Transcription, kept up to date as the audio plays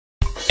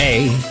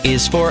A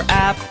is for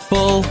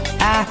apple,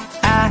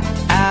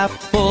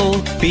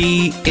 apple.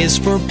 B is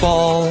for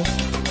ball,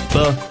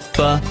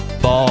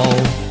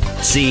 ball.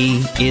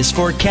 C is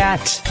for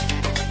cat,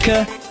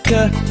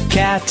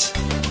 cat.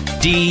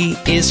 D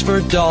is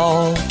for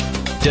doll,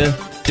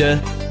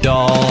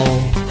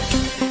 doll.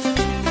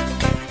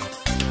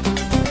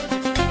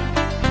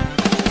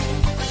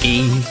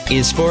 E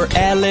is for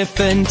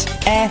elephant,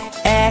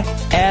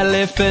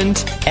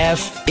 elephant.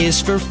 F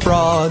is for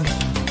frog,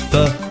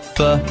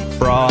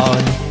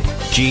 frog.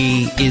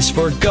 G is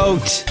for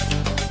goat,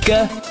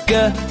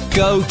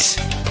 goat.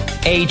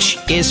 H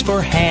is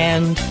for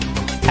hand,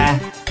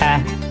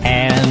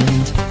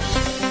 hand.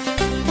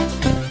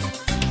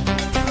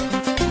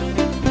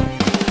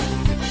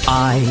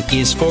 I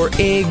is for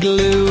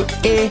igloo,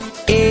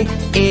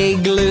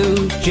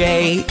 igloo.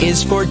 J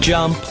is for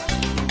jump,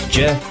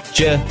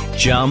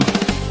 jump.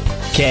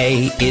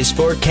 K is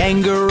for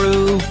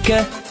kangaroo,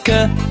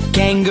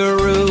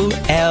 kangaroo.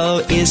 L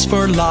is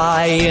for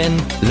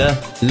lion,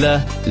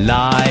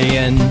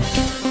 lion.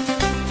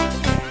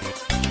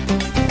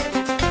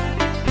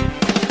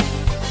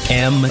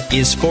 M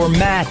is for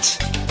mat,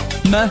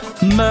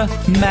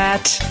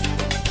 mat.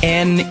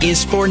 N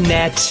is for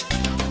net,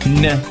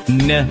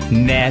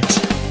 net.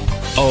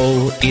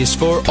 O is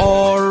for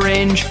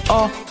orange,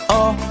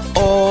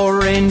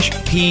 orange.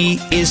 P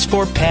is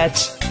for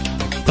pet,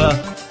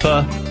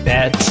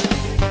 pet.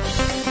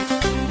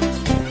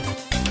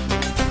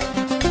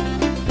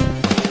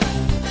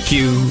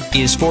 Q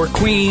is for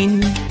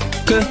queen,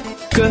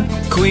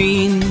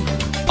 queen.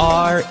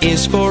 R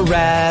is for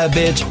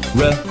rabbit,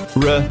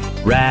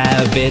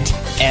 rabbit.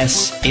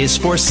 S is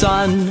for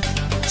sun,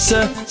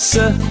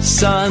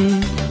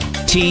 sun.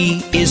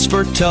 T is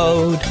for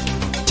toad,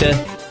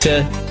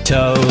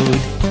 toad.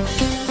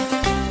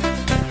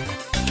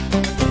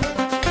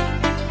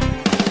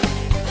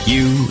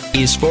 U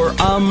is for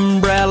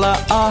umbrella,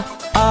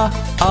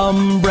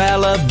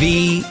 umbrella.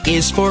 V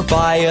is for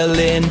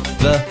violin,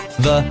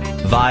 the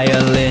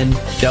violin.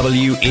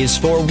 W is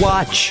for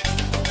watch,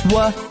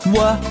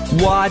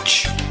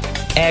 watch.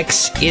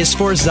 X is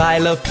for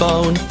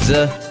xylophone,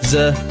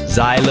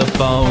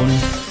 xylophone.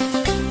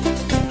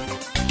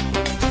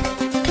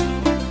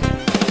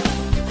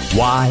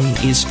 Y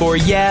is for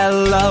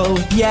yellow,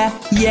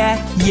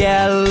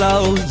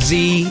 yellow.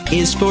 Z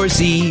is for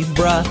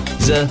zebra,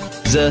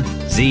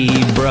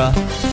 zebra.